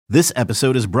This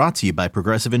episode is brought to you by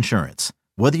Progressive Insurance.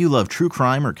 Whether you love true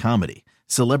crime or comedy,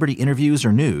 celebrity interviews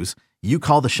or news, you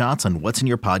call the shots on what's in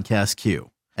your podcast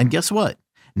queue. And guess what?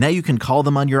 Now you can call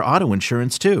them on your auto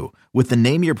insurance too with the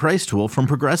Name Your Price tool from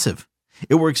Progressive.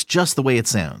 It works just the way it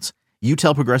sounds. You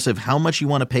tell Progressive how much you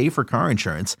want to pay for car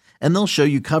insurance, and they'll show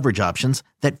you coverage options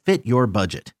that fit your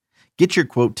budget. Get your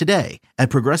quote today at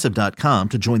Progressive.com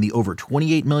to join the over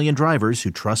 28 million drivers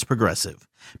who trust Progressive.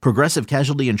 Progressive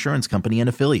Casualty Insurance Company and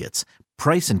Affiliates.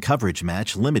 Price and coverage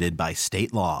match limited by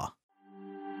state law.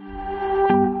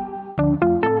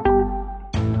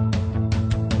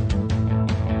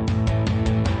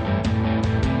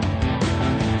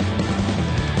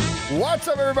 What's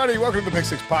up, everybody? Welcome to the Pick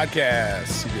Six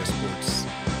Podcast, CBS Sports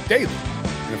Daily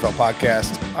NFL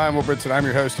Podcast. I'm Will Brinson. I'm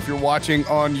your host. If you're watching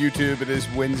on YouTube, it is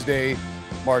Wednesday,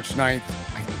 March 9th.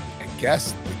 I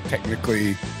guess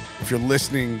technically, if you're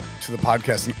listening to the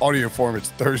podcast in audio form, it's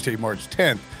Thursday, March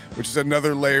 10th, which is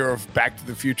another layer of Back to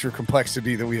the Future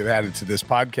complexity that we have added to this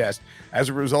podcast as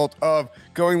a result of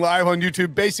going live on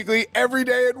YouTube basically every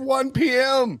day at 1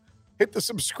 p.m. Hit the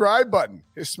subscribe button.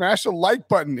 Smash the like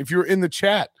button if you're in the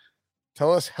chat.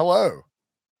 Tell us hello.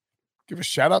 Give a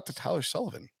shout out to Tyler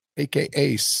Sullivan,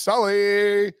 a.k.a.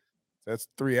 Sully. That's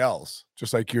 3 L's,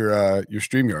 just like your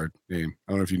StreamYard name.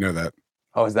 I don't know if you know that.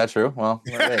 Oh, is that true? Well,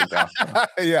 there you go.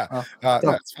 Yeah.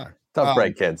 That's fine. Tough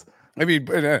break, kids. I mean,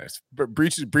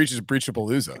 breach is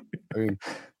breachapalooza. I mean,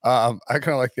 I kind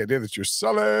of like the idea that you're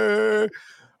Sully.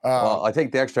 Well, I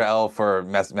take the extra L for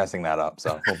messing that up.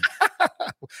 So,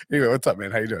 anyway, what's up,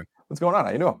 man? How you doing? What's going on?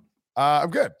 How you doing? I'm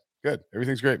good. Good.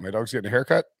 Everything's great. My dog's getting a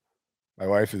haircut. My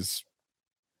wife is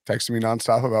texting me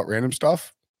nonstop about random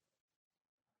stuff.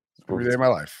 Every day of my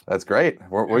life. That's great.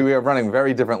 We are running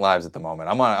very different lives at the moment.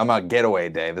 I'm on getaway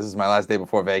day. This is my last day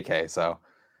before vacay. So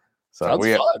sounds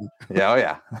fun. Yeah. Oh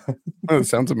yeah. It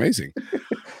sounds amazing.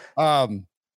 Leave a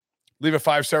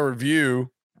 5-star review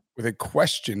with a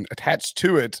question attached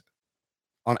to it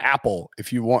on Apple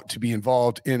if you want to be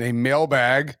involved in a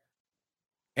mailbag.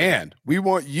 And we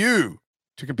want you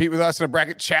to compete with us in a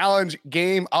bracket challenge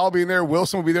game. I'll be in there.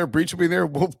 Wilson will be there. Breach will be there.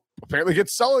 We'll apparently get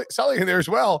Sully in there as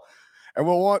well. And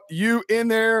we'll want you in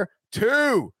there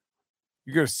too.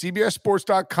 You go to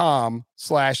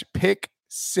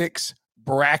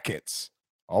cbssports.com/pick6brackets.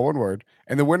 All one word.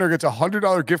 And the winner gets a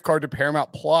 $100 gift card to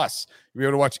Paramount Plus. You'll be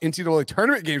able to watch NCAA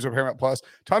tournament games on Paramount Plus.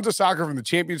 Tons of soccer from the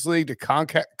Champions League to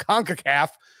CONCACAF.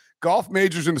 Golf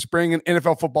majors in the spring and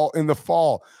NFL football in the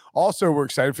fall. Also, we're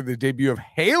excited for the debut of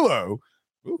Halo.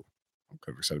 Ooh, I'm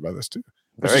kind of excited about this too.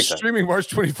 It's streaming March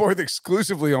 24th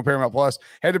exclusively on Paramount Plus.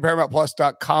 Head to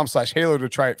ParamountPlus.com/Halo to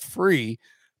try it free.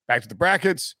 Back to the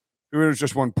brackets. Who enters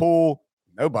just one pool?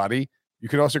 Nobody. You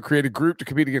can also create a group to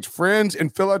compete against friends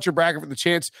and fill out your bracket for the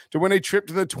chance to win a trip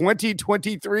to the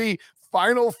 2023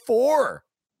 Final Four.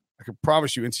 I can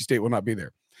promise you NC State will not be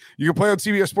there. You can play on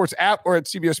CBS Sports app or at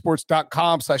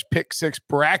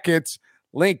cbssports.com/pick6brackets.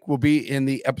 Link will be in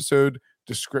the episode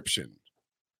description.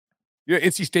 You know,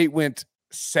 NC State went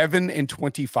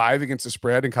 7-25 against the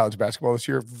spread in college basketball this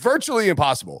year. Virtually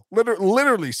impossible.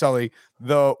 Literally, Sully,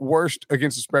 the worst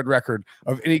against the spread record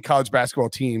of any college basketball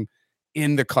team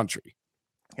in the country.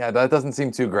 Yeah, that doesn't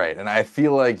seem too great. And I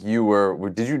feel like you were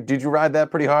did you ride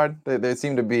that pretty hard? They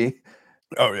seem to be.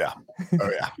 Oh yeah.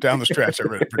 Down the stretch, I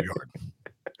read it pretty hard.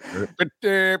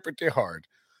 Pretty hard.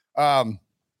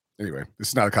 Anyway, this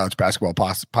is not a college basketball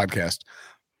podcast.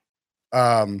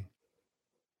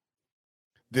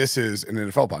 This is an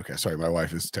NFL podcast. Sorry, my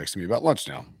wife is texting me about lunch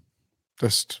now.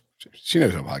 She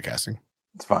knows I'm podcasting.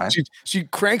 It's fine. She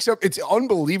cranks up. It's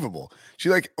unbelievable. She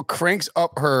like cranks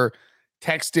up her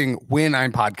texting when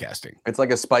I'm podcasting. It's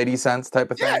like a Spidey sense type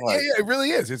of thing. Yeah, it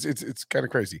really is. It's kind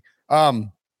of crazy.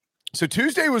 So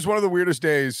Tuesday was one of the wildest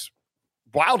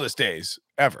days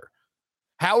ever.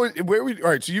 All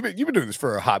right, so you've been doing this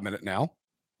for a hot minute now.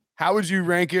 How would you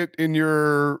rank it in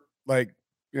your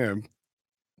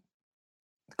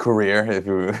career? If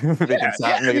you make it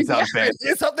sound fancy.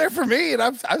 It's up there for me, and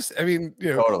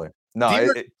totally. No,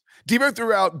 Debo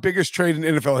threw out biggest trade in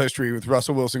NFL history with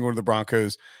Russell Wilson going to the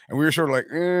Broncos, and we were sort of like,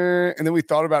 and then we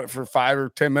thought about it for 5 or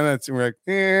 10 minutes, and we're like,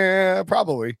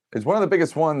 probably. It's one of the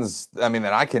biggest ones, that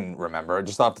I can remember,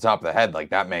 just off the top of the head. Like,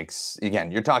 that makes,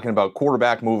 again, you're talking about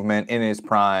quarterback movement in his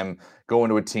prime, going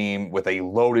to a team with a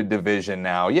loaded division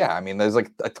now. Yeah, there's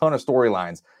like a ton of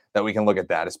storylines that we can look at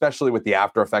that, especially with the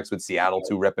after effects with Seattle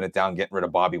too, ripping it down, getting rid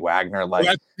of Bobby Wagner.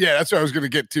 That's what I was going to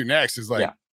get to next. Is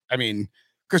like,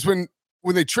 because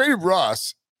when they traded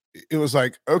Russ, it was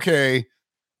like, okay,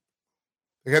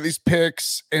 they got these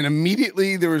picks, and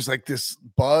immediately there was like this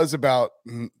buzz about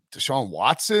Deshaun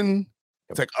Watson.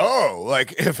 It's like, oh,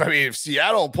 like if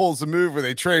Seattle pulls the move where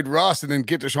they trade Russ and then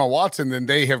get Deshaun Watson, then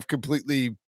they have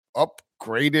completely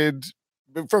upgraded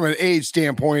from an age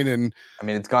standpoint. And I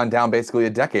mean, it's gone down basically a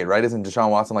decade, right? Isn't Deshaun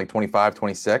Watson like 25,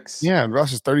 26? yeah, and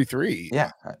Russ is 33.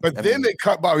 Yeah. But I then mean, they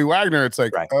cut Bobby Wagner. It's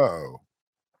like, right. oh,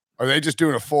 are they just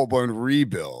doing a full blown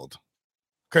rebuild?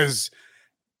 Because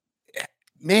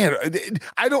man,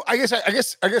 I guess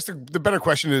the better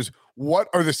question is, what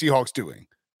are the Seahawks doing?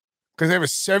 Because they have a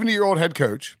 70-year-old head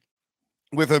coach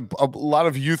with a lot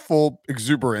of youthful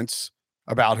exuberance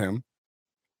about him,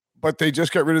 but they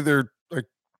just got rid of their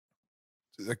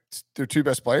their two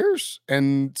best players.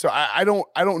 And so I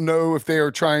don't know if they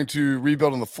are trying to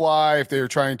rebuild on the fly, if they are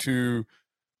trying to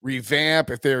revamp,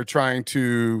 if they are trying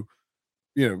to,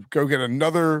 go get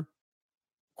another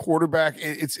quarterback.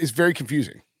 It's very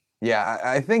confusing. Yeah,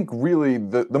 I think really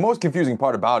the most confusing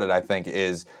part about it, I think,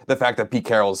 is the fact that Pete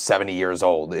Carroll's 70 years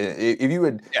old.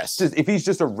 If he's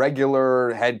just a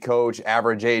regular head coach,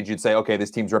 average age, you'd say, okay, this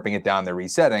team's ripping it down, they're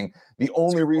resetting. The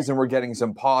only reason we're getting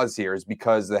some pause here is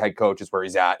because the head coach is where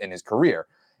he's at in his career.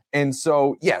 And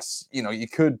so, yes, you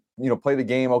could, play the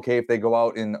game. Okay, if they go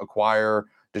out and acquire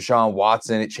Deshaun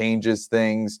Watson, it changes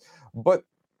things. But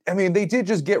I mean, they did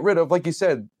just get rid of, like you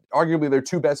said, arguably their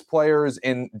two best players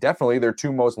and definitely their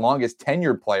two most longest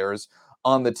tenured players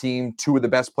on the team, two of the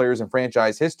best players in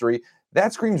franchise history.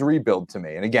 That screams rebuild to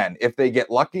me. And again, if they get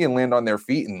lucky and land on their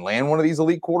feet and land one of these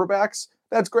elite quarterbacks,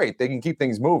 that's great. They can keep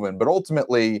things moving. But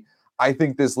ultimately, I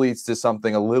think this leads to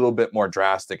something a little bit more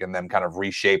drastic and them kind of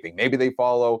reshaping. Maybe they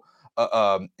follow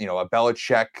a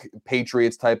Belichick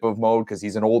Patriots type of mode because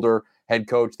he's an older head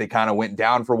coach. They kind of went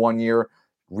down for 1 year,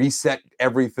 reset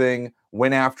everything,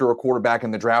 went after a quarterback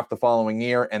in the draft the following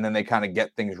year, and then they kind of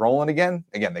get things rolling again.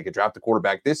 Again, they could draft a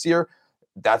quarterback this year.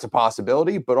 That's a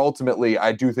possibility, but ultimately,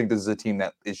 I do think this is a team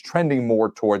that is trending more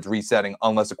towards resetting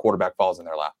unless a quarterback falls in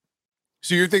their lap.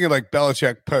 So you're thinking like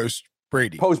Belichick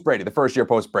post-Brady? Post-Brady, the first year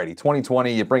post-Brady.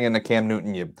 2020, you bring in a Cam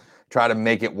Newton, you try to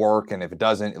make it work, and if it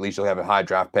doesn't, at least you'll have a high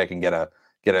draft pick and get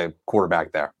a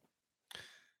quarterback there.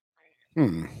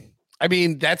 I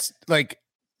mean, that's like,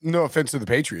 no offense to the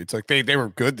Patriots. Like they were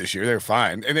good this year. They were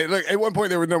fine. And at one point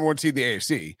they were number one seed in the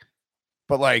AFC.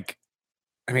 But like,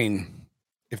 I mean,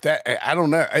 if that, I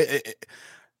don't know.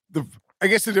 I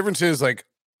guess the difference is like,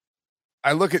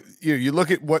 I look at, you look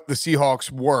at what the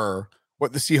Seahawks were,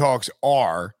 what the Seahawks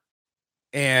are,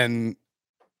 and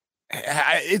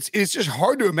it's just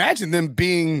hard to imagine them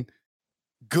being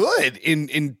good in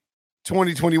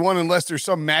 2021 unless there's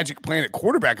some magic planet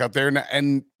quarterback out there.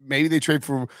 And maybe they trade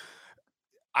for,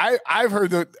 I've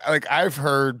heard that, like I've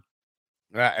heard,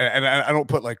 and I don't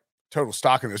put like total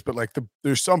stock in this, but like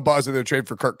there's some buzz that they're trade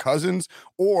for Kirk Cousins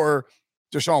or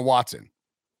Deshaun Watson.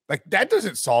 Like that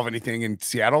doesn't solve anything in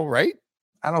Seattle, right?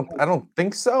 I don't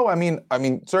think so. I mean,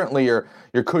 certainly you're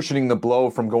cushioning the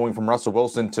blow from going from Russell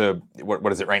Wilson to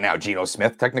what is it right now? Geno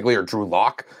Smith, technically, or Drew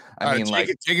Lock. I mean,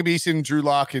 Jacob Eason, Drew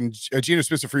Lock, and Geno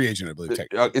Smith's a free agent, I believe.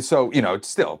 So it's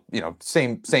still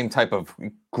same type of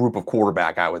group of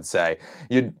quarterback. I would say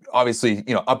you'd obviously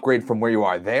upgrade from where you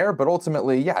are there, but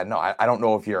ultimately, I don't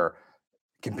know if you're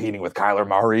competing with Kyler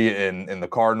Murray in the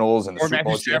Cardinals and the Super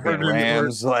Bowl champion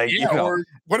Rams. Or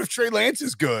what if Trey Lance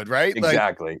is good, right?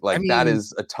 Exactly. That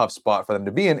is a tough spot for them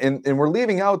to be in. And we're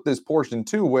leaving out this portion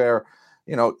too, where,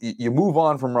 you move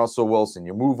on from Russell Wilson,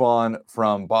 you move on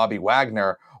from Bobby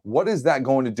Wagner. What is that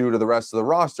going to do to the rest of the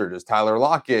roster? Does Tyler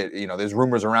Lockett, there's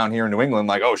rumors around here in New England,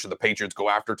 like, oh, should the Patriots go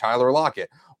after Tyler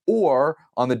Lockett? Or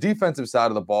on the defensive side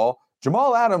of the ball,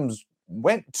 Jamal Adams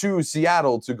went to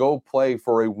Seattle to go play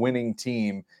for a winning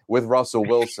team with Russell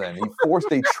Wilson. He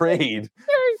forced a trade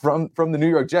from the New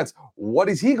York Jets. What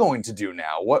is he going to do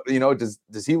now? What,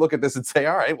 does he look at this and say,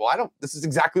 all right, well, this is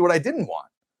exactly what I didn't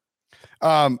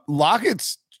want.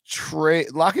 Lockett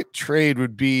trade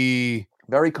would be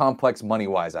very complex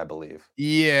money-wise, I believe.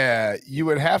 Yeah, you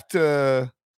would have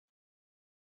to,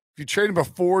 if you trade him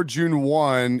before June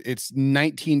 1, it's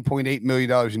 $19.8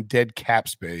 million in dead cap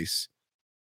space.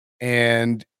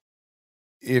 And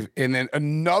then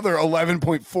another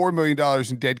 $11.4 million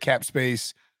in dead cap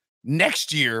space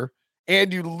next year,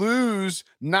 and you lose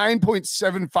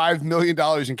 $9.75 million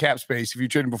in cap space if you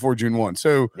trade him before June 1.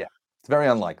 So yeah, it's very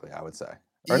unlikely, I would say.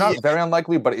 Or not very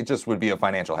unlikely, but it just would be a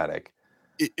financial headache.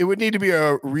 It would need to be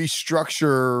a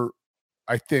restructure,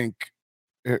 I think,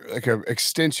 like an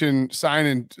extension sign,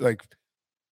 and like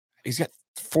he's got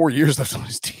 4 years left on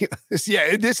his deal.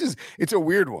 It's a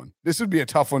weird one. This would be a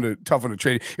tough one to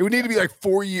trade. It would need to be like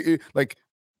 4 years, like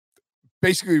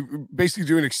basically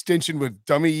do an extension with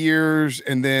dummy years,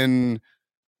 and then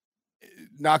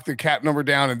knock the cap number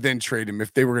down and then trade him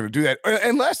if they were going to do that,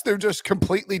 unless they're just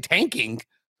completely tanking,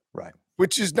 right?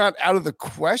 Which is not out of the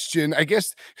question, I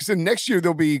guess, because then next year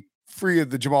they'll be free of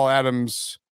the Jamal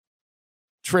Adams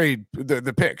trade,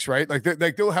 the picks, right? Like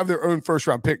they'll have their own first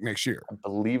round pick next year. I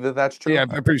believe that's true. Yeah,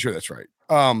 I'm pretty sure that's right.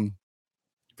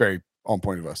 Very on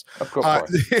point of us. Of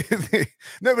course.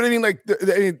 No, but I mean, like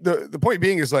the point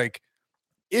being is like,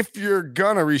 if you're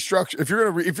gonna restructure, if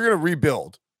you're gonna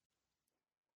rebuild,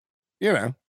 you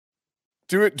know,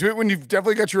 do it when you've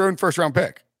definitely got your own first round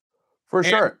pick. For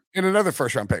sure. And another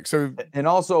first round pick. So, and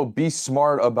also be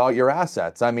smart about your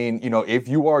assets. I mean, if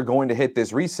you are going to hit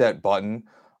this reset button,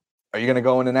 are you going to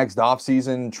go into next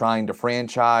offseason trying to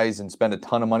franchise and spend a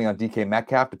ton of money on DK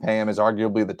Metcalf to pay him as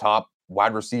arguably the top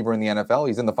wide receiver in the NFL?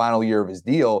 He's in the final year of his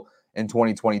deal in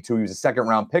 2022. He was a second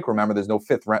round pick. Remember, there's no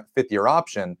fifth year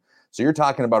option. So you're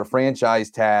talking about a franchise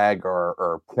tag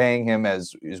or paying him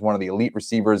as one of the elite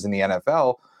receivers in the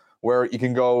NFL, where you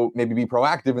can go maybe be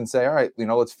proactive and say, all right,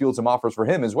 let's field some offers for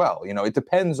him as well. It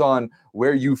depends on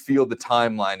where you feel the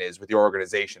timeline is with your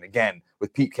organization. Again,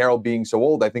 with Pete Carroll being so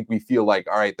old, I think we feel like,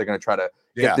 all right, they're going to try to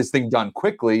get this thing done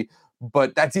quickly,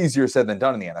 but that's easier said than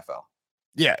done in the NFL.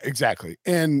 Yeah, exactly.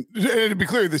 And to be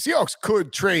clear, the Seahawks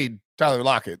could trade Tyler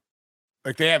Lockett.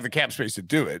 Like, they have the cap space to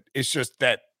do it. It's just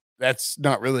that's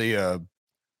not really a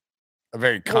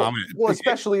very common. Well,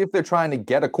 especially if they're trying to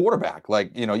get a quarterback. Like,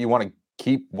 you want to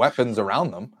keep weapons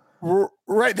around them.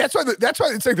 Right. That's why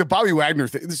it's like the Bobby Wagner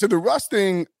thing. So the Russ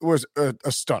thing was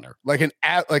a stunner. Like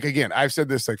again, I've said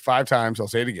this like 5 times. I'll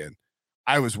say it again.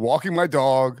 I was walking my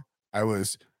dog. I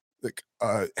was like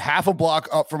half a block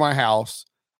up from my house.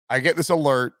 I get this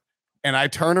alert and I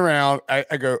turn around.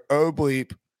 I go, oh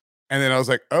bleep. And then I was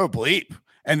like, oh bleep.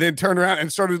 And then turned around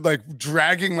and started like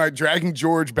dragging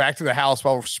George back to the house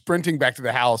while sprinting back to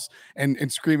the house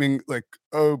and screaming like,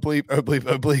 oh bleep, oh bleep,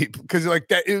 oh bleep. Because like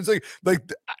that, it was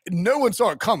like no one saw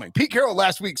it coming. Pete Carroll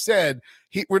last week said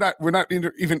we're not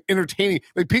even entertaining.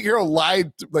 Like Pete Carroll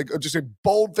lied, like just a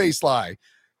bold-faced lie.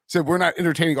 Said we're not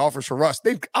entertaining offers for Russ.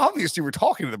 They obviously were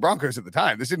talking to the Broncos at the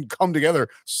time. This didn't come together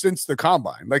since the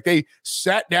combine. Like they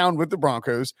sat down with the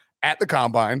Broncos at the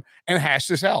combine and hashed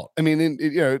this out. I mean,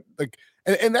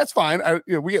 and that's fine.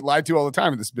 We get lied to all the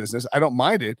time in this business. I don't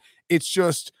mind it. It's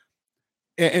just,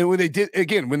 and when they did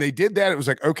that, it was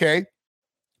like, okay,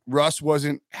 Russ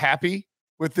wasn't happy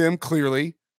with them.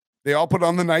 Clearly, they all put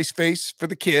on the nice face for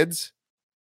the kids,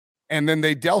 and then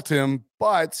they dealt him.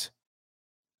 But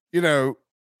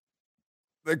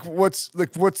what's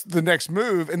the next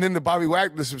move? And then the Bobby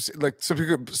Wagner,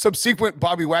 subsequent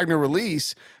Bobby Wagner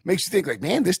release makes you think like,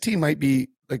 man, this team might be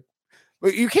like.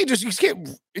 You just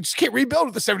can't rebuild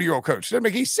with a 70-year-old coach. It doesn't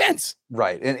make any sense.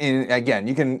 Right. And again,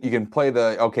 you can play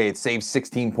it saves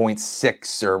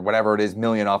 16.6 or whatever it is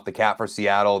million off the cap for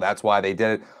Seattle. That's why they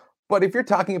did it. But if you're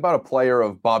talking about a player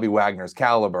of Bobby Wagner's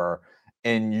caliber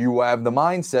and you have the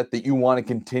mindset that you want to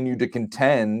continue to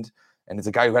contend, and it's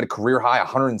a guy who had a career high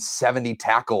 170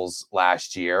 tackles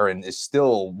last year and is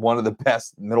still one of the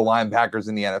best middle linebackers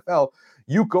in the NFL,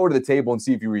 you go to the table and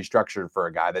see if you restructured for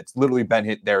a guy that's literally been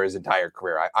hit there his entire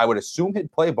career. I would assume he'd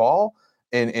play ball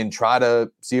and try to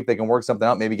see if they can work something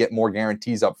out, maybe get more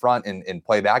guarantees up front and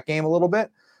play that game a little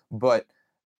bit. But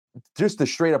just to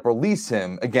straight up release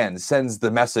him, again, sends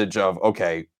the message of,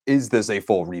 okay, is this a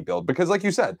full rebuild? Because like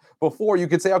you said, before you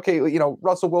could say, okay,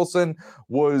 Russell Wilson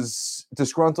was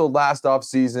disgruntled last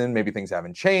offseason. Maybe things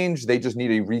haven't changed. They just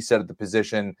need a reset at the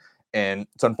position. And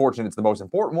it's unfortunate it's the most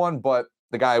important one, but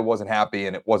the guy wasn't happy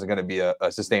and it wasn't going to be a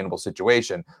sustainable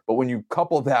situation. But when you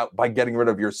couple that by getting rid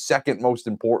of your second most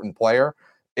important player,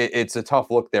 it's a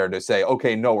tough look there to say,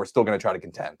 okay, no, we're still going to try to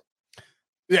contend.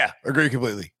 Yeah, agree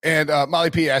completely. And Molly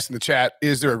P asked in the chat,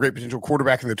 is there a great potential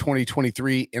quarterback in the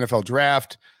 2023 NFL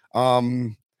draft?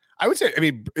 I would say,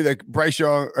 like Bryce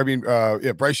Young,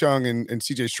 Bryce Young and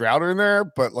CJ Stroud are in there,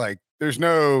 but like there's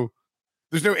no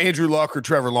Andrew Luck or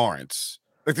Trevor Lawrence.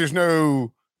 Like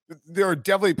there are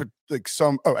definitely like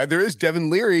there is Devin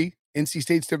Leary, NC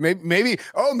State's maybe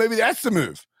that's the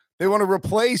move. They want to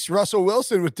replace Russell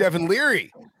Wilson with Devin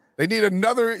Leary. They need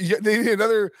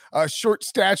another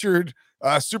short-statured,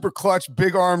 super clutch,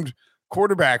 big-armed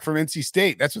quarterback from NC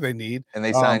State. That's what they need. And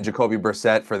they signed Jacoby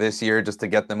Brissett for this year just to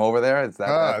get them over there. Is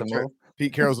that the move? Right.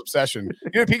 Pete Carroll's obsession.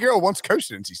 Pete Carroll once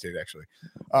coached at NC State, actually.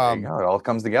 There you go. It all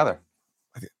comes together.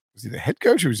 Was he the head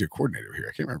coach or was he a coordinator here?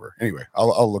 I can't remember. Anyway,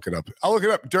 I'll look it up. I'll look it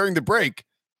up during the break.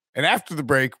 And after the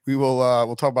break, we will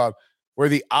we'll talk about where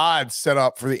the odds set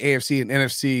up for the AFC and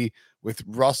NFC with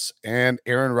Russ and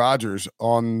Aaron Rodgers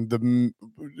on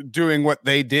doing what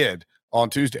they did on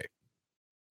Tuesday.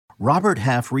 Robert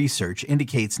Half research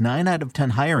indicates 9 out of 10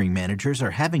 hiring managers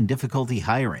are having difficulty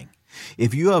hiring.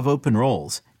 If you have open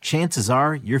roles, chances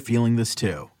are you're feeling this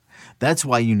too. That's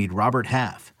why you need Robert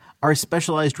Half. Our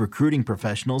specialized recruiting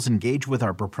professionals engage with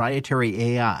our proprietary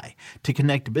AI to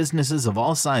connect businesses of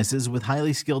all sizes with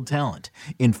highly skilled talent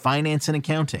in finance and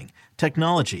accounting,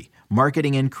 technology,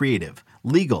 marketing and creative,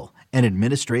 legal, and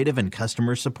administrative and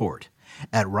customer support.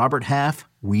 At Robert Half,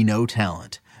 we know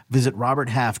talent. Visit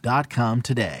roberthalf.com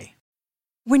today.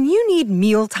 When you need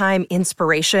mealtime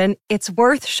inspiration, it's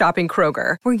worth shopping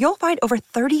Kroger, where you'll find over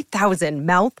 30,000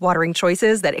 mouth-watering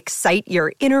choices that excite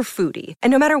your inner foodie.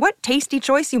 And no matter what tasty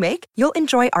choice you make, you'll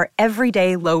enjoy our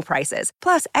everyday low prices,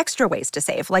 plus extra ways to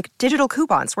save, like digital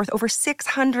coupons worth over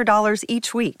 $600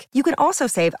 each week. You can also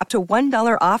save up to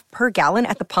 $1 off per gallon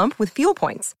at the pump with fuel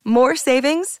points. More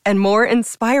savings and more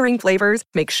inspiring flavors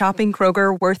make shopping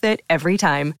Kroger worth it every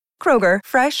time. Kroger,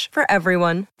 fresh for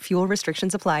everyone. Fuel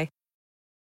restrictions apply.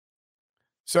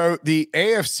 So the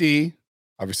AFC,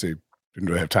 obviously, didn't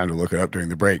really have time to look it up during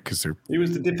the break because he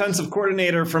was the defensive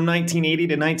coordinator from 1980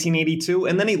 to 1982,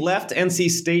 and then he left NC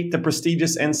State, the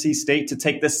prestigious NC State, to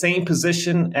take the same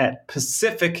position at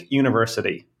Pacific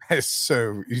University.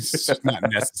 So it's not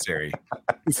necessary.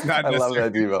 It's not necessary. I love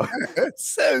that, Devo.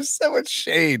 It's so much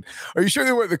shade. Are you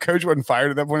sure the coach wasn't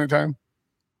fired at that point in time?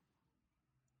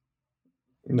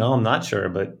 No, I'm not sure,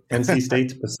 but NC State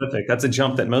to Pacific, that's a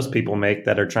jump that most people make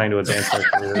that are trying to advance their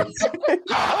careers. Up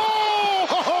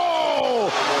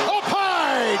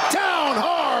high, down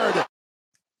hard.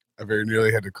 I very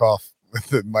nearly had to cough with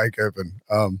the mic open.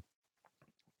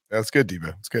 That's good,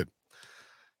 Devo. It's good.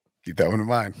 Keep that one in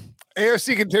mind.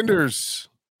 AFC contenders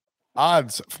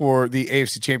odds for the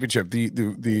AFC Championship,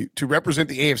 the to represent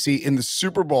the AFC in the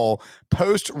Super Bowl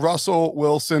post Russell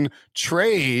Wilson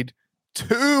trade.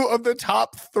 2 of the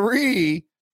top 3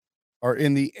 are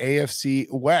in the AFC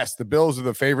West. The Bills are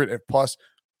the favorite at plus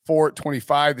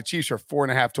 425. The Chiefs are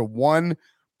 4.5 to 1.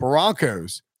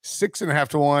 Broncos 6.5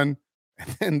 to 1.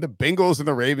 And then the Bengals and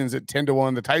the Ravens at 10 to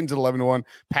 1. The Titans at 11 to 1.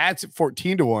 Pats at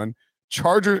 14 to 1.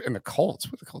 Chargers and the Colts.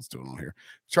 What are the Colts doing on here?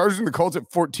 Chargers and the Colts at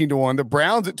 14 to 1. The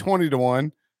Browns at 20 to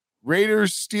 1.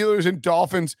 Raiders, Steelers, and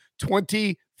Dolphins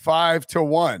 25 to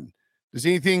 1. Does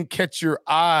anything catch your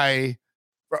eye?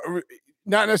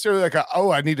 Not necessarily like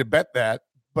I need to bet that,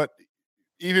 but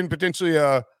even potentially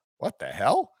what the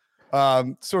hell?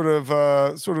 Sort of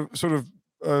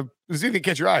does anything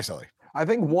catch your eye, Sully? I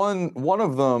think one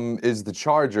of them is the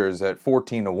Chargers at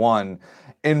 14 to 1.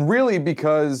 And really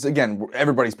because, again,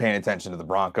 everybody's paying attention to the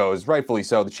Broncos, rightfully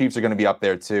so. The Chiefs are going to be up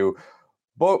there too.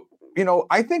 But,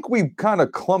 I think we kind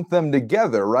of clump them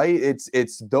together, right?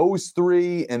 It's those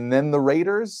 3 and then the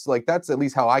Raiders. Like, that's at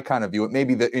least how I kind of view it.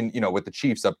 Maybe with the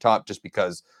Chiefs up top just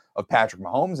because of Patrick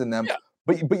Mahomes and them. Yeah.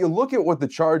 But you look at what the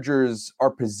Chargers are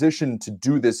positioned to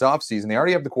do this offseason. They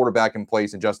already have the quarterback in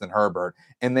place in Justin Herbert.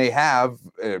 And they have,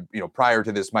 prior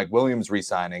to this Mike Williams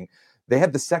re-signing, they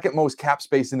had the second most cap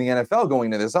space in the NFL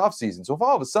going into this offseason. So if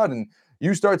all of a sudden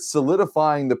you start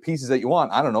solidifying the pieces that you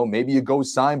want, I don't know, maybe you go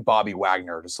sign Bobby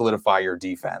Wagner to solidify your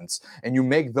defense and you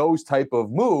make those type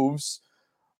of moves.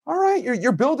 All right,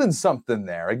 you're building something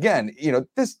there. Again,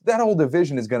 that whole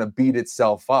division is going to beat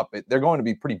itself up. They're going to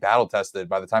be pretty battle tested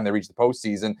by the time they reach the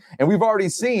postseason. And we've already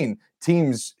seen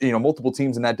teams, multiple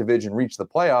teams in that division reach the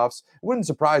playoffs. It wouldn't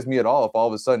surprise me at all if all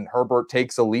of a sudden Herbert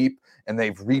takes a leap and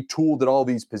they've retooled at all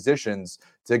these positions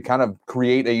to kind of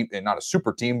create not a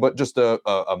super team, but just a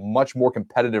much more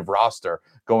competitive roster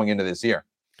going into this year.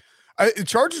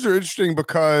 Chargers are interesting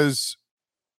because,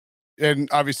 and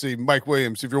obviously Mike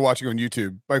Williams, if you're watching on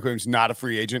YouTube, Mike Williams is not a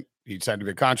free agent. He signed a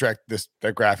big contract.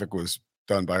 That graphic was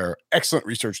done by our excellent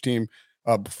research team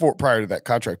prior to that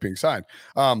contract being signed.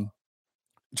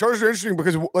 Chargers are interesting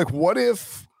because, like, what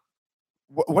if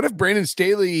Brandon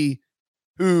Staley,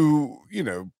 who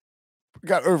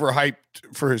got overhyped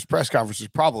for his press conferences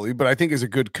probably, but I think is a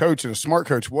good coach and a smart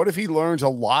coach. What if he learns a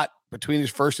lot between his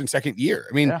first and second year?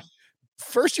 I mean,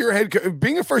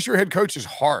 being a first year head coach is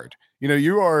hard.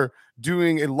 You are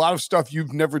doing a lot of stuff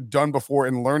you've never done before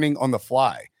and learning on the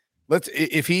fly.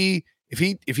 If he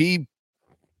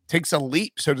takes a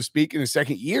leap, so to speak, in his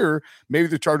second year, maybe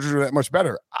the Chargers are that much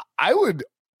better. I would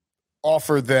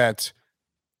offer that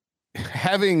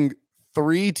having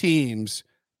 3 teams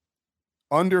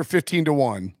under 15 to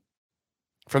 1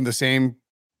 from the same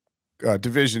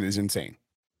division is insane.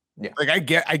 Yeah. Like I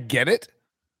get it.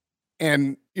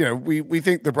 And, we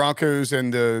think the Broncos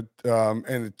and the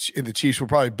Chiefs will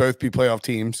probably both be playoff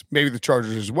teams, maybe the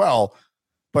Chargers as well.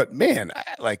 But man,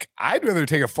 I'd rather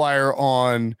take a flyer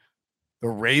on the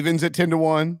Ravens at 10 to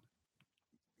 1,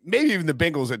 maybe even the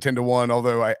Bengals at 10 to 1.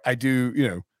 Although I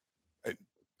do,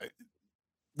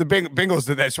 the Bengals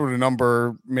did that sort of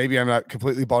number. Maybe I'm not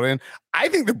completely bought in. I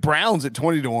think the Browns at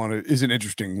 20-1 is an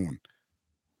interesting one.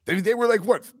 They were like,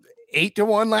 what,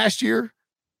 8-1 last year?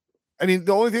 I mean,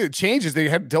 the only thing that changed is they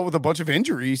had dealt with a bunch of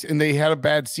injuries and they had a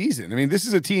bad season. I mean, this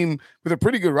is a team with a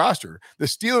pretty good roster. The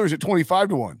Steelers at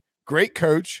 25-1, great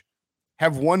coach,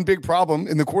 have one big problem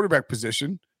in the quarterback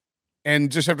position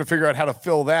and just have to figure out how to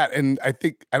fill that. And I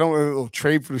don't know if they'll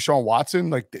trade for Deshaun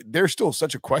Watson. Like, they're still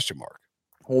such a question mark.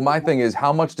 Well, my thing is,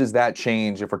 how much does that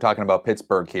change if we're talking about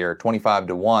Pittsburgh here,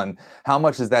 25-1? How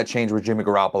much does that change with Jimmy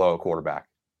Garoppolo at quarterback?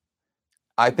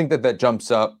 I think that jumps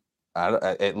up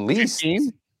at least.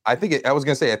 15? I think it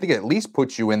at least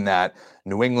puts you in that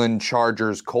New England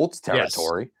Chargers Colts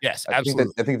territory. Yes,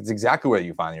 absolutely. I think that's exactly where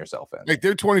you find yourself in. Like,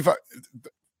 they're 25.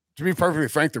 To be perfectly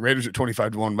frank, the Raiders at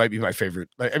 25-1 might be my favorite.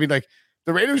 The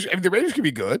Raiders could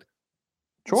be good.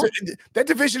 Sure. So that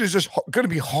division is just going to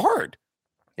be hard.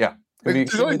 Yeah.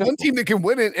 There's only one team that can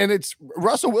win it, and it's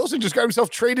Russell Wilson just got himself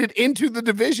traded into the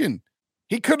division.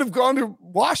 He could have gone to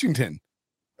Washington,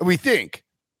 we think.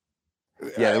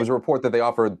 Yeah, there was a report that they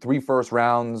offered 3 first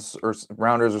rounders or something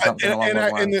along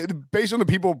those lines. And based on the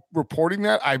people reporting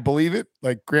that, I believe it.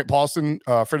 Like Grant Paulson,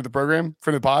 friend of the program,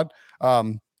 friend of the pod,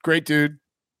 great dude.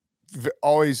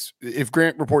 Always, if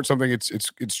Grant reports something,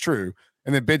 it's true.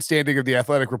 And then Bid Standing of The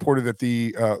Athletic reported that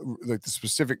the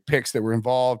specific picks that were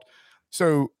involved.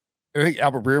 So I think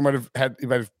Albert Breer might have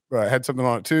had something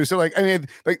on it too. So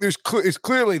it's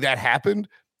clearly that happened.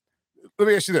 Let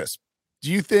me ask you this: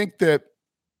 do you think that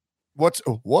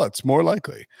what's more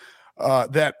likely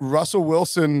that Russell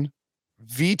Wilson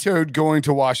vetoed going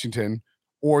to Washington,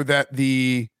 or that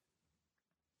the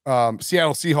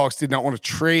Seattle Seahawks did not want to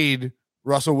trade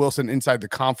Russell Wilson inside the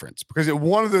conference? Because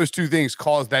one of those two things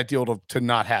caused that deal to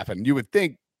not happen. You would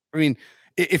think, I mean,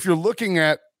 if you're looking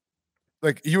at,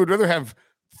 like, you would rather have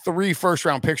 3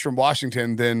 first-round picks from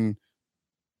Washington than,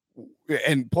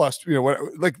 and plus,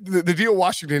 the deal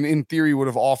Washington in theory would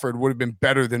have been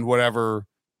better than whatever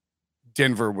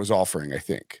Denver was offering, I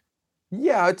think.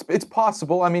 Yeah, it's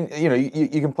possible. I mean,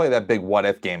 you can play that big what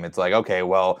if game. It's like, okay,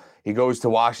 well, he goes to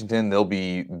Washington, they'll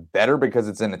be better because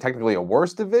it's in technically a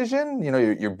worse division.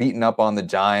 You're beating up on the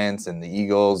Giants and the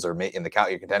Eagles, or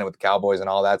you're contending with the Cowboys and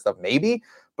all that stuff, maybe.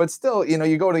 But still,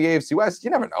 you go to the AFC West, you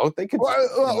never know. They could.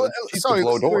 Let's look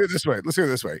at it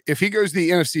this way. If he goes to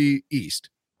the NFC East,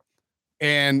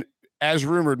 and as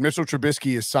rumored, Mitchell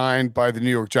Trubisky is signed by the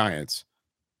New York Giants,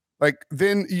 like,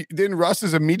 then Russ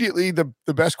is immediately the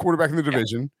best quarterback in the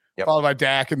division, followed by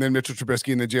Dak, and then Mitchell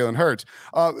Trubisky, and then Jalen Hurts.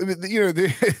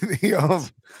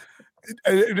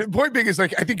 The point being is,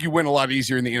 like, I think you win a lot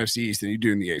easier in the NFC East than you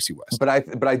do in the AFC West. But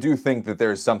I do think that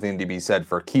there's something to be said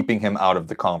for keeping him out of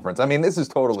the conference. I mean, this is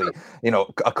totally,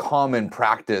 a common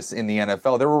practice in the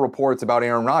NFL. There were reports about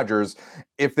Aaron Rodgers.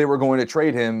 If they were going to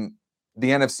trade him, the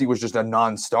NFC was just a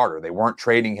non-starter. They weren't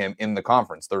trading him in the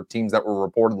conference. There are teams that were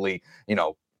reportedly,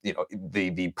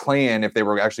 the plan, if they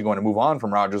were actually going to move on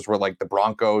from Rodgers, were like the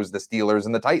Broncos, the Steelers,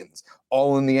 and the Titans,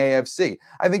 all in the AFC.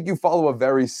 I think you follow a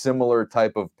very similar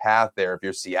type of path there if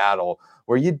you're Seattle,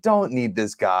 where you don't need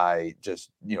this guy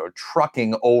just,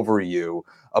 trucking over you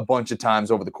a bunch of times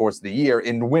over the course of the year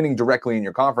and winning directly in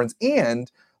your conference.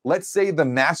 And let's say the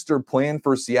master plan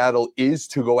for Seattle is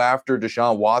to go after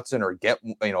Deshaun Watson or get,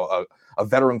 a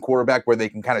veteran quarterback where they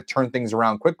can kind of turn things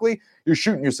around quickly. You're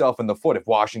shooting yourself in the foot if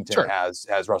Washington has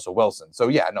Russell Wilson. So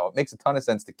yeah, no, it makes a ton of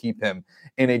sense to keep him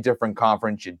in a different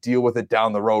conference. You deal with it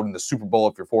down the road in the Super Bowl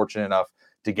if you're fortunate enough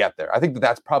to get there. I think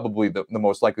that's probably the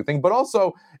most likely thing. But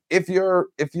also, if you're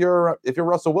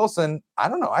Russell Wilson, I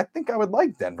don't know. I think I would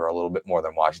like Denver a little bit more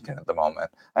than Washington at the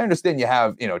moment. I understand you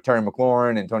have, Terry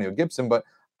McLaurin, Antonio Gibson, but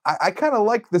I kind of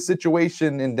like the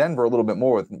situation in Denver a little bit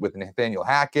more with Nathaniel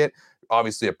Hackett.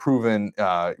 Obviously, a proven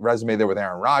resume there with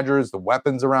Aaron Rodgers, the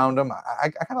weapons around him. I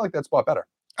kind of like that spot better.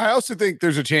 I also think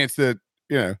there's a chance that,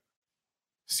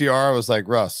 Ciara was like,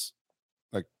 Russ,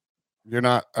 like, you're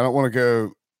not, I don't want to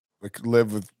go, like,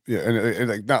 live with, and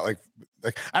like, not like,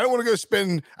 I don't want to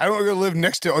go live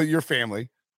next to your family,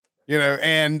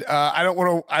 and I don't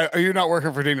want to, you're not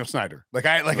working for Daniel Snyder. Like,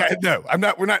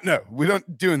 we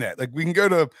don't doing that. Like, we can go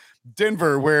to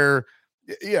Denver where,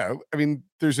 I mean,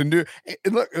 there's a new,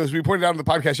 and look, as we pointed out on the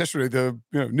podcast yesterday, the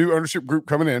new ownership group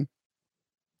coming in.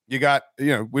 You got,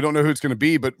 we don't know who it's going to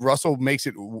be, but Russell makes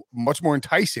it much more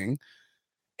enticing.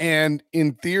 And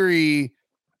in theory,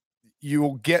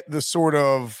 you'll get the sort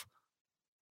of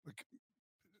like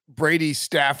Brady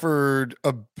Stafford.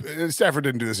 Stafford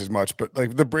didn't do this as much, but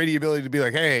like the Brady ability to be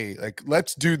like, hey, like,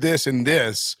 let's do this and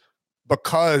this,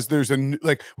 because there's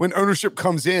like when ownership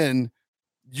comes in,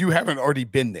 you haven't already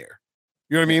been there.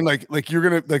 You know what I mean? Like you're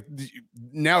gonna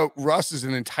now Russ is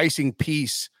an enticing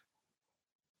piece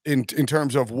in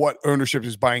terms of what ownership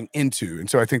is buying into, and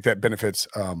so I think that benefits.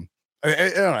 I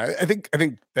don't know. I think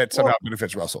that somehow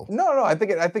benefits Russell. No. I think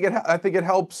it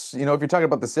helps. You know, if you're talking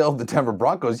about the sale of the Denver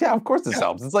Broncos, yeah, of course this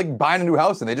helps. It's like buying a new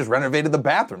house and they just renovated the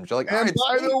bathrooms. You're like, and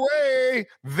by the way,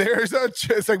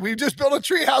 it's like we just built a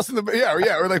tree house in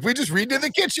the or like we just redid the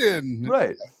kitchen.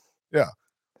 Right. Yeah.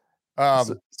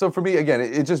 So for me, again,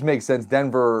 it just makes sense.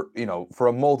 Denver, you know, for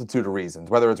a multitude of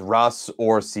reasons, whether it's Russ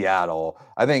or Seattle,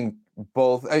 I think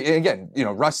both. Again, you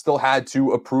know, Russ still had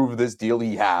to approve this deal.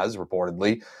 He has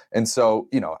reportedly, and so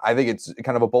you know, I think it's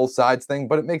kind of a both sides thing,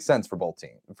 but it makes sense for both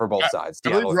sides. I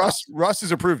believe Russ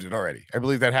has approved it already. I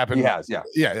believe that happened. He has,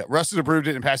 yeah. Russ has approved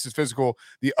it and passed his physical.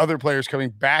 The other players coming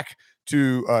back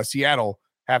to Seattle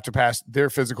have to pass their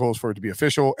physicals for it to be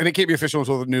official, and it can't be official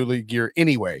until the new league year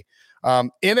anyway.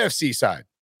 NFC side,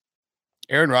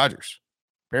 Aaron Rodgers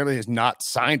apparently has not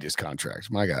signed his contract.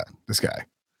 My God, this guy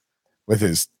with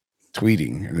his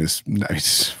tweeting and his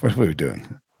nice. What are we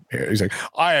doing? He's like,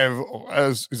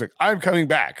 I'm coming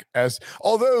back as.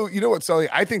 Although you know what, Sully,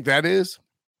 I think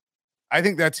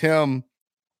that's him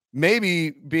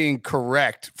maybe being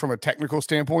correct from a technical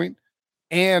standpoint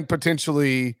and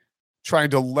potentially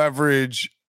trying to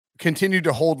continue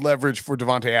to hold leverage for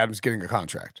Davante Adams getting a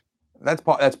contract.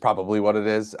 That's probably what it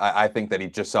is. I think that he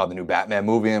just saw the new Batman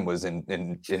movie and was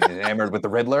enamored with the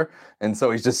Riddler, and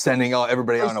so he's just sending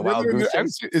everybody on a wild goose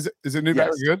chase. Is it new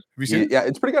Batman good? Have you seen it? Yeah,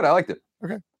 it's pretty good. I liked it.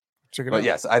 Okay, check it out. But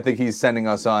yes, I think he's sending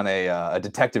us on a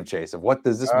detective chase of what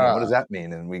does this mean? What does that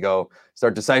mean? And we go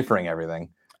start deciphering everything.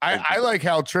 I like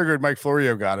how triggered Mike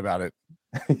Florio got about it.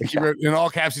 He wrote in all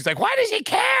caps. He's like, "Why does he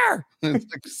care?"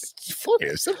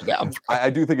 Florio, sit down. I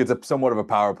do think it's somewhat of a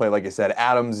power play, like I said.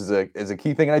 Adams is a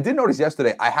key thing, and I did notice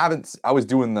yesterday. I was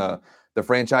doing the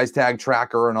franchise tag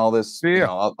tracker and all this, you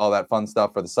know, all that fun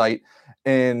stuff for the site,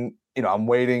 and you know, I'm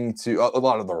waiting to a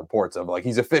lot of the reports of like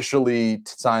he's officially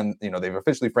signed. You know, they've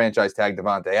officially franchise tagged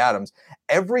Davante Adams.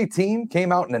 Every team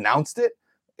came out and announced it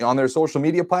on their social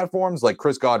media platforms, like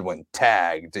Chris Godwin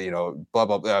tagged, you know, blah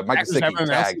blah blah. Mike Gesicki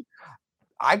tagged.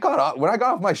 When I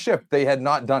got off my shift, they had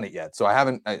not done it yet. So I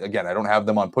haven't, again, I don't have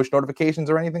them on push notifications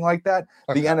or anything like that.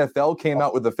 Okay. The NFL came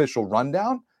out with official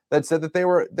rundown that said that they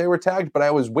were tagged, but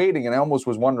I was waiting and I almost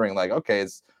was wondering like, okay,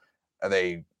 are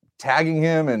they tagging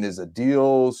him and is a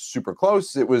deal super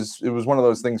close? It was one of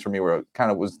those things for me where it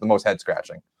kind of was the most head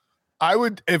scratching. I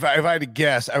would, if I had to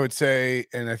guess, I would say,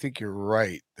 and I think you're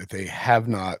right, that they have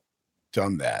not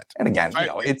done that. And again, you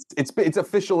know, it's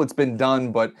official, it's been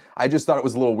done, but I just thought it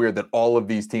was a little weird that all of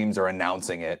these teams are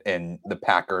announcing it and the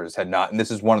Packers had not. And this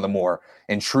is one of the more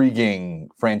intriguing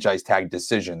franchise tag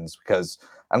decisions because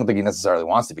I don't think he necessarily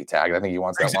wants to be tagged. I think he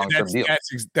wants that long-term deal.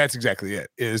 That's exactly it.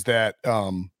 Is that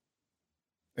in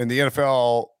the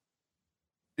NFL?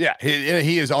 Yeah,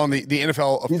 he is on the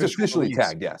NFL. He's officially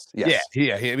tagged. Yes.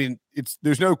 Yeah. I mean,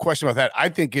 there's no question about that. I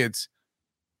think it's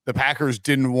the Packers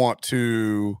didn't want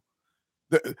to.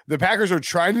 The Packers are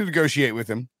trying to negotiate with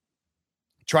him,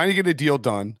 trying to get a deal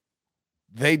done.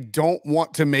 They don't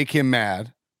want to make him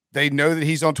mad. They know that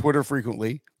he's on Twitter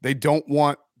frequently. They don't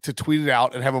want to tweet it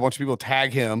out and have a bunch of people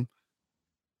tag him.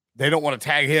 They don't want to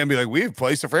tag him and be like, we've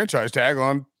placed a franchise tag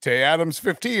on Tay Adams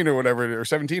 15 or whatever, or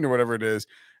 17 or whatever it is,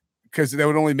 because that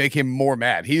would only make him more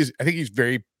mad. I think he's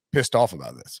very pissed off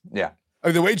about this. Yeah. I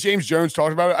mean, the way James Jones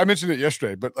talked about it, I mentioned it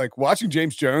yesterday, but like watching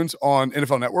James Jones on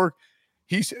NFL Network,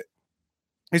 he's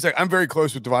like, I'm very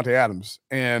close with Davante Adams,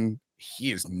 and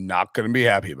he is not going to be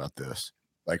happy about this.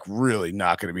 Like, really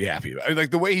not going to be happy about it.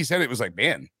 Like, the way he said it was like,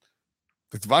 man,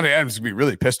 Davante Adams is going to be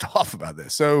really pissed off about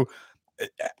this. So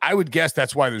I would guess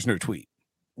that's why there's no tweet.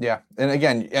 Yeah. And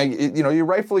again, you know, you're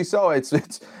rightfully so. It's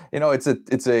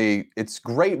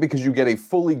great because you get a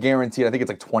fully guaranteed, I think it's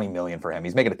like $20 million for him.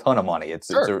 He's making a ton of money.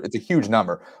 It's a huge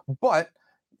number, but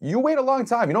you wait a long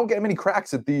time. You don't get many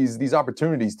cracks at these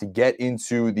opportunities to get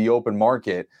into the open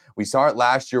market. We saw it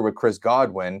last year with Chris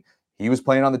Godwin. He was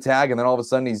playing on the tag, and then all of a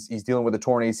sudden he's dealing with a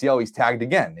torn ACL. He's tagged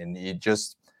again, and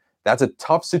that's a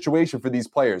tough situation for these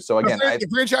players. So again, the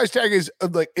franchise tag is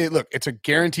like, it's a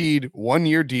guaranteed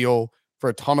 1-year deal for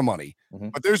a ton of money. Mm-hmm.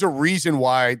 But there's a reason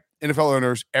why NFL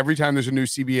owners, every time there's a new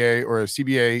CBA or a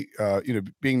CBA,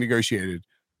 being negotiated,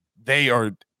 they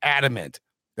are adamant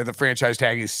that the franchise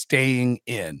tag is staying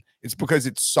in. It's because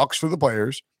it sucks for the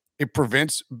players. It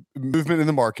prevents movement in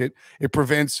the market. It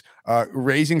prevents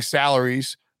raising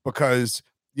salaries because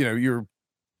you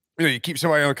keep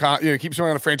somebody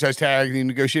on a franchise tag and you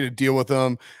negotiate a deal with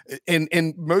them,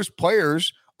 and most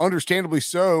players, understandably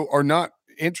so, are not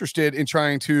interested in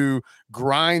trying to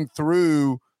grind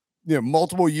through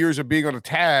multiple years of being on a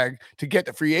tag to get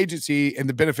the free agency and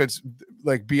the benefits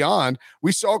like beyond.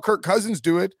 We saw Kirk Cousins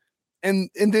do it.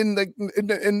 And then like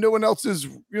and no one else is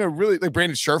really like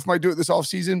Brandon Scherf might do it this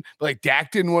offseason, but like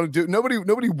Dak didn't want to do it.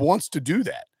 Nobody wants to do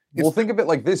that. Well, think of it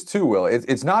like this too, Will.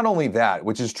 It's not only that,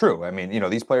 which is true. I mean,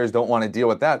 these players don't want to deal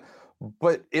with that,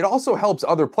 but it also helps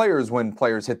other players when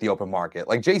players hit the open market.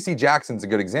 Like J.C. Jackson's a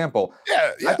good example.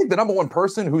 Yeah. I think the number one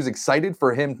person who's excited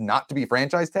for him not to be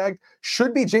franchise tagged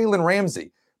should be Jalen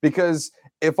Ramsey, because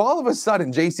if all of a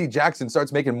sudden J.C. Jackson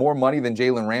starts making more money than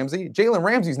Jalen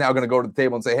Ramsey's now going to go to the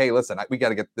table and say, hey, listen, we got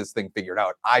to get this thing figured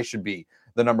out. I should be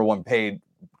the number one paid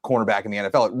cornerback in the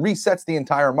NFL. It resets the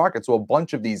entire market, so a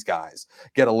bunch of these guys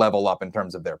get a level up in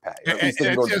terms of their pay.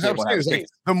 The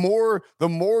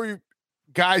more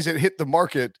guys that hit the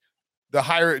market, the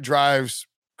higher it drives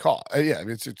cost.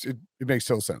 It makes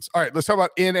total sense. All right, let's talk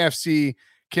about NFC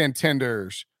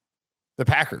contenders. The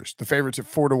Packers, the favorites at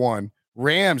 4-1.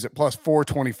 Rams at plus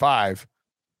 425.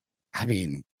 I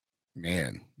mean,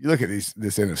 man, you look at this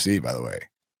NFC, by the way,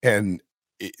 and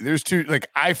there's two. Like,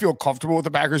 I feel comfortable with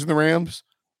the Packers and the Rams.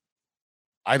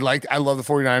 I love the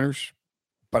 49ers,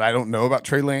 but I don't know about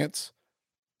Trey Lance.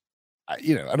 I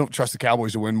don't trust the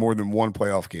Cowboys to win more than one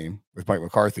playoff game with Mike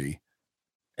McCarthy.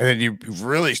 And then you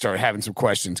really start having some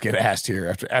questions get asked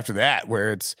here after that,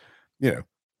 where it's,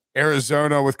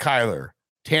 Arizona with Kyler,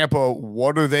 Tampa,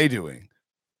 what are they doing?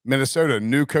 Minnesota,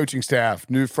 new coaching staff,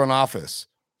 new front office.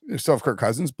 You still have Kirk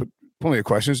Cousins, but plenty of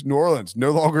questions. New Orleans, no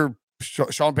longer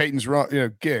Sean Payton's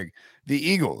gig. The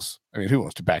Eagles. I mean, who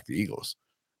wants to back the Eagles?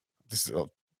 The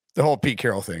whole Pete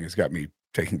Carroll thing has got me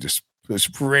taking just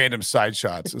random side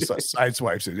shots, side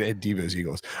swipes at Devo's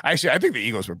Eagles. Actually, I think the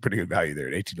Eagles were pretty good value there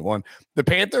at 18-1. The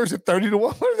Panthers at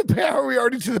 30-1. How are we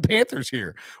already to the Panthers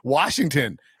here?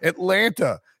 Washington,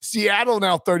 Atlanta, Seattle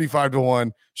now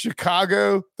 35-1.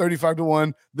 Chicago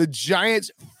 35-1. The Giants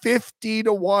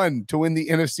 50-1 to win the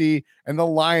NFC, and the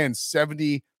Lions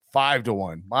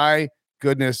 75-1. My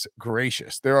goodness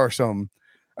gracious, there are some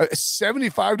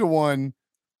 75-1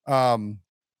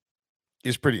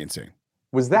 is pretty insane.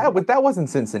 That wasn't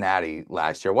Cincinnati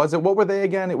last year, was it? What were they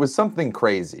again? It was something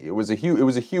crazy. It was a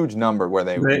huge number where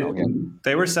they were.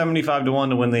 They were 75-1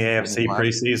 to win the AFC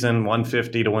preseason,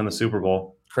 150 to win the Super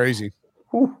Bowl. Crazy.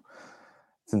 Whew.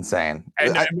 It's insane.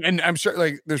 And I'm sure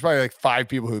there's probably 5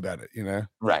 people who bet it,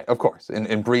 Right, of course.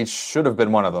 And Breach should have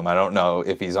been one of them. I don't know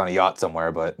if he's on a yacht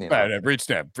somewhere, but Breach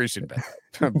didn't bet.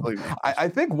 I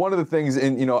think one of the things,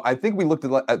 I think we looked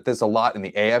at this a lot in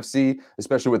the AFC,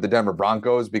 especially with the Denver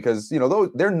Broncos, because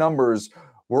their numbers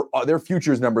their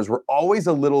futures numbers were always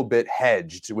a little bit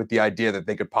hedged with the idea that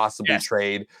they could possibly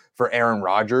trade for Aaron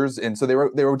Rodgers, and so they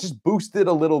were just boosted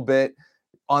a little bit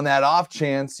on that off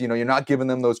chance. You're not giving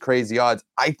them those crazy odds.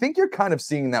 I think you're kind of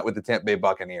seeing that with the Tampa Bay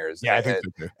Buccaneers. Yeah, I think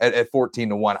so too. At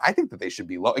 14-1. I think that they should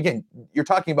be low. Again, you're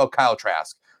talking about Kyle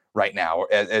Trask right now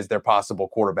as their possible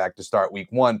quarterback to start week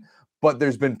 1. But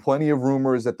there's been plenty of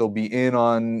rumors that they'll be in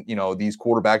on, these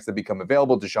quarterbacks that become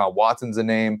available. Deshaun Watson's a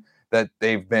name that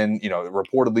they've been,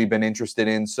 reportedly been interested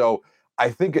in. So I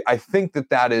think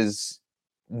that is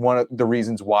one of the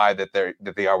reasons why that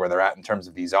they are where they're at in terms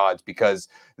of these odds, because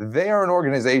they are an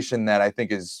organization that I think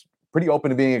is pretty open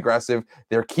to being aggressive.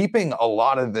 They're keeping a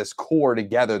lot of this core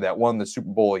together that won the Super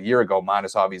Bowl a year ago,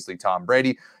 minus obviously Tom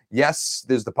Brady. Yes,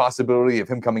 there's the possibility of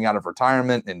him coming out of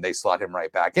retirement and they slot him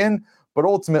right back in. But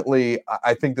ultimately,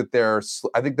 I think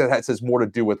that has more to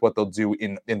do with what they'll do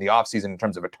in the offseason in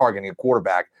terms of targeting a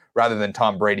quarterback rather than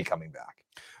Tom Brady coming back.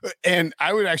 And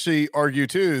I would actually argue,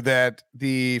 too, that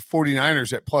the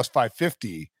 49ers at plus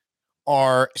 550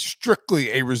 are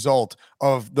strictly a result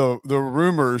of the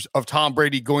rumors of Tom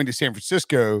Brady going to San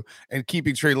Francisco and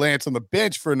keeping Trey Lance on the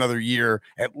bench for another year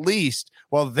at least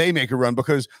while they make a run,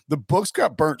 because the books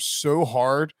got burnt so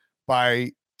hard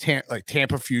by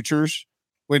Tampa futures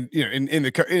when, in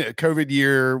the COVID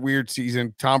year, weird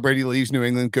season, Tom Brady leaves New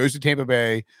England, goes to Tampa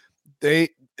Bay.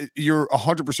 You're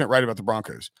 100% right about the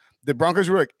Broncos. The Broncos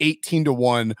were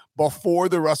 18-1 before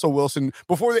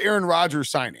the Aaron Rodgers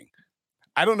signing.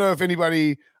 I don't know if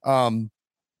anybody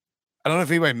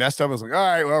messed up and was like, all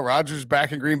right, well, Rodgers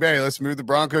back in Green Bay. Let's move the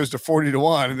Broncos to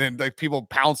 40-1. And then people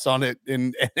pounced on it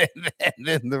and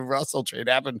then the Russell trade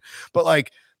happened. But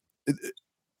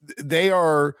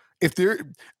if they're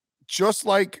just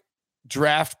like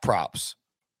draft props,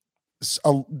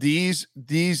 these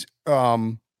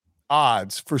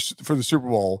odds for the Super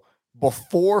Bowl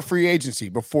before free agency,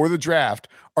 before the draft,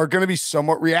 are going to be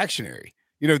somewhat reactionary.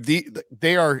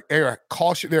 They are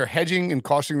hedging and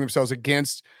cautioning themselves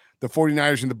against the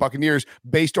 49ers and the Buccaneers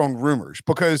based on rumors.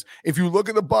 Because if you look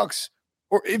at the Bucs,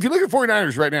 or if you look at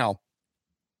 49ers right now,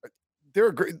 they're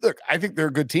a great look. I think they're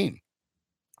a good team.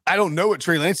 I don't know what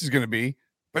Trey Lance is going to be,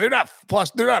 but they're not.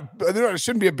 Plus, they're not.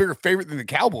 Shouldn't be a bigger favorite than the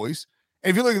Cowboys. And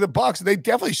if you look at the Bucs, they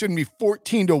definitely shouldn't be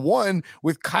 14-1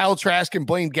 with Kyle Trask and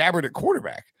Blaine Gabbert at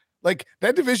quarterback. Like,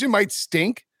 that division might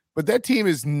stink, but that team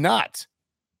is not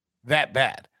that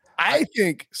bad. I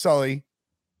think, Sully,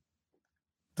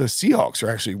 the Seahawks are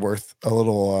actually worth a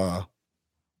little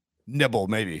nibble,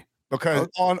 maybe, because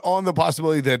on the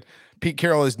possibility that Pete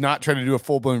Carroll is not trying to do a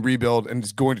full-blown rebuild and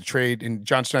is going to trade, and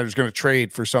John Schneider's going to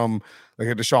trade for some, like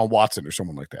a Deshaun Watson or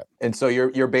someone like that. And so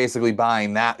you're basically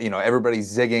buying that,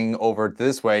 everybody's zigging over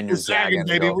this way and you're zagging.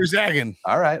 Baby, we're zagging.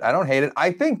 All right. I don't hate it.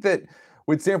 I think that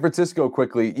with San Francisco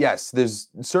quickly, yes, there's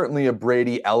certainly a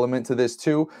Brady element to this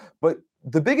too, but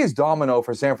the biggest domino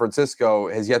for San Francisco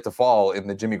has yet to fall in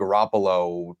the Jimmy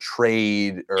Garoppolo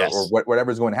trade or whatever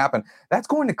is going to happen. That's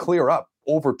going to clear up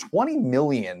over $20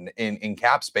 million in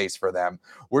cap space for them,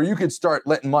 where you could start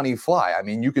letting money fly. I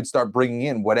mean, you could start bringing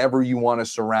in whatever you want to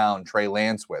surround Trey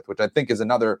Lance with, which I think is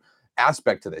another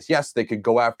aspect to this. Yes, they could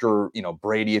go after,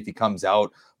 Brady if he comes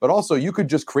out, but also you could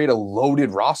just create a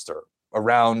loaded roster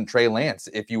around Trey Lance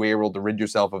if you were able to rid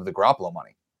yourself of the Garoppolo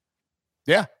money.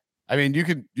 Yeah. I mean, you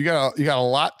got a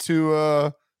lot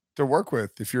to work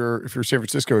with if you're San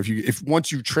Francisco. If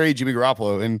once you trade Jimmy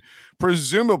Garoppolo, and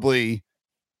presumably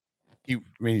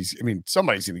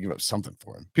somebody's going to give up something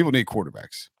for him. People need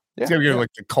quarterbacks. Yeah, it's going to go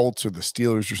like the Colts or the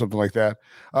Steelers or something like that.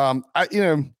 I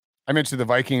mentioned the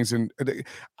Vikings, and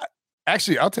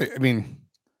actually, I'll tell you. I mean,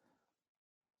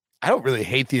 I don't really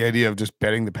hate the idea of just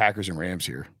betting the Packers and Rams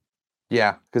here.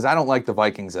 Yeah, because I don't like the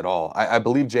Vikings at all. I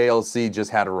believe JLC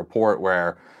just had a report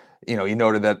where, he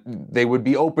noted that they would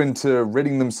be open to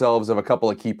ridding themselves of a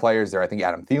couple of key players there. I think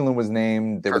Adam Thielen was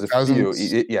named. There was a few.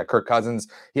 Yeah, Kirk Cousins.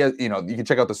 He has, you can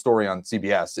check out the story on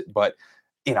CBS. But,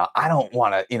 I don't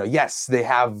want to, yes, they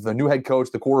have the new head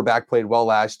coach. The quarterback played well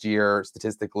last year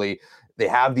statistically. They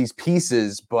have these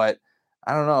pieces, but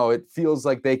I don't know. It feels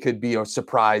like they could be a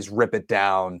surprise, rip it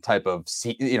down type of,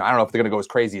 I don't know if they're going to go as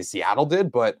crazy as Seattle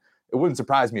did, but it wouldn't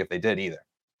surprise me if they did either.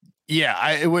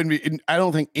 Yeah, it wouldn't be. I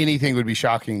don't think anything would be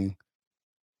shocking,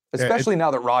 especially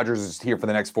now that Rodgers is here for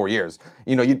the next 4 years.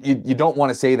 You don't want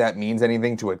to say that means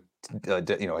anything to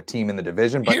a team in the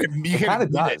division, but it kind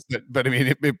of does. But I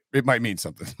mean, it might mean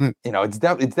something. It's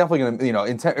definitely going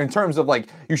to. In terms of like,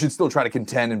 you should still try to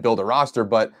contend and build a roster,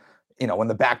 but when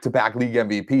the back-to-back league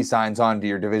MVP signs on to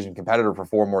your division competitor for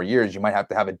 4 more years, you might have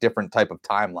to have a different type of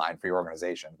timeline for your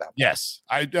organization. Yes,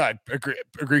 I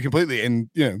agree completely. And,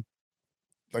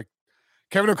 like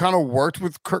Kevin O'Connell worked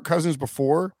with Kirk Cousins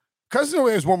before. Cousins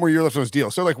only has 1 more year left on his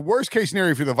deal. So, like, worst case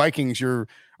scenario for the Vikings, you're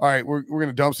all right. We're going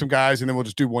to dump some guys, and then we'll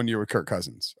just do 1 year with Kirk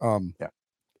Cousins.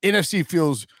 NFC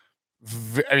feels.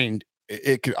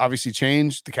 It could obviously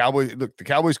change. The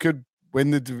Cowboys could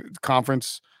win the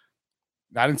conference.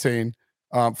 Not insane.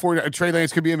 Trey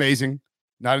Lance could be amazing.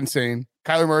 Not insane.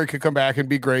 Kyler Murray could come back and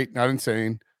be great. Not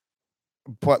insane.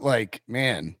 But, like,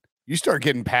 man, you start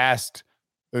getting past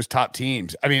those top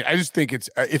teams. I mean, I just think it's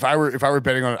if I were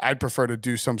betting on it, I'd prefer to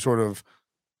do some sort of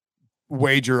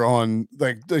wager on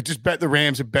like just bet the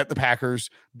Rams and bet the Packers,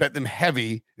 bet them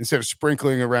heavy instead of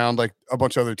sprinkling around like a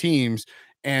bunch of other teams.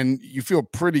 And you feel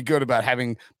pretty good about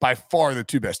having by far the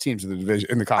 2 best teams in the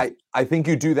division in the conference. I think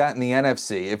you do that in the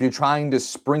NFC. If you're trying to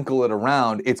sprinkle it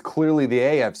around, it's clearly the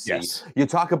AFC. Yes. You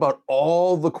talk about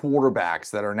all the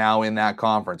quarterbacks that are now in that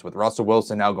conference, with Russell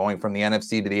Wilson now going from the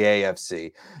NFC to the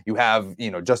AFC. You have,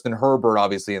 Justin Herbert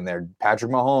obviously in there,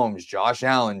 Patrick Mahomes, Josh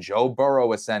Allen, Joe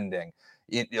Burrow ascending,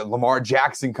 Lamar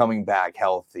Jackson coming back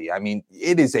healthy. I mean,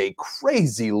 it is a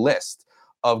crazy list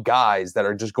of guys that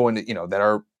are just going to, that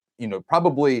are,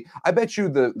 probably, I bet you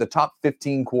the top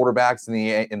 15 quarterbacks in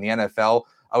the NFL,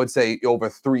 I would say over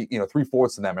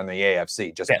 3/4 of them are in the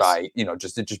AFC just by,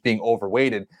 just being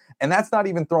overweighted. And that's not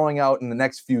even throwing out in the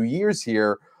next few years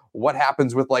here what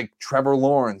happens with like Trevor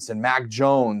Lawrence and Mac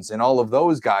Jones and all of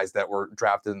those guys that were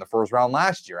drafted in the first round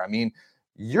last year. I mean,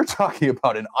 you're talking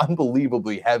about an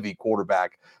unbelievably heavy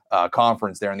quarterback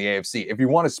conference there in the AFC. If you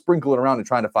want to sprinkle it around and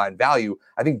trying to find value,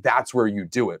 I think that's where you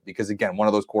do it, because again, one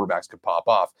of those quarterbacks could pop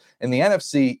off. In the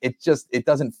NFC,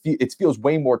 it feels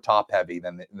way more top heavy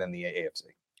than the AFC.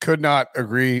 Could not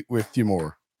agree with you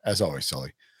more, as always,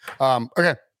 Sully.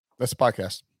 Okay, that's the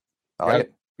podcast.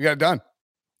 We got it done.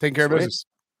 Taking care of business.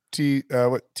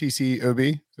 TCOB?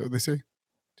 Is that what they say?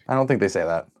 I don't think they say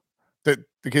that.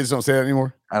 The kids don't say that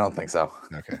anymore? I don't think so.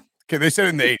 Okay. They said it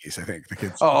in the 80s, I think. The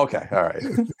kids. Oh, okay. All right.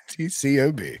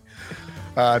 TCOB.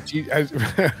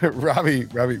 Robbie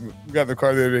got in the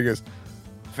car the other day and goes,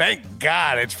 thank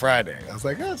God it's Friday. I was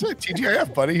like, that's right.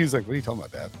 TGIF, buddy. He's like, what are you talking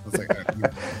about, Dad? I was like,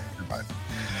 never mind.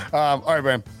 All right,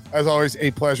 man. As always,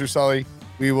 a pleasure, Sully.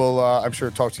 We will, I'm sure,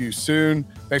 talk to you soon.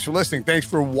 Thanks for listening. Thanks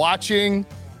for watching,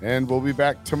 and we'll be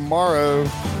back tomorrow.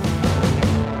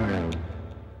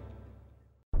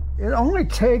 It only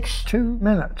takes 2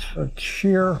 minutes of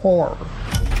sheer horror.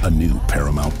 A new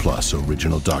Paramount Plus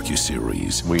original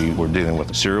docuseries. We were dealing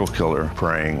with a serial killer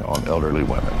preying on elderly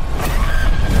women.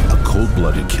 A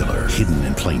cold-blooded killer hidden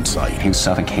in plain sight. He's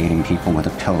suffocating people with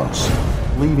the pillows.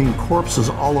 Leaving corpses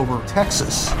all over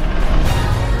Texas.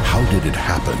 How did it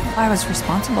happen? I was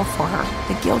responsible for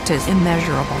her. The guilt is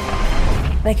immeasurable.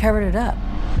 They covered it up.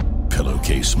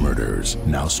 Pillowcase Murders,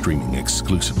 now streaming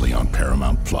exclusively on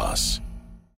Paramount Plus.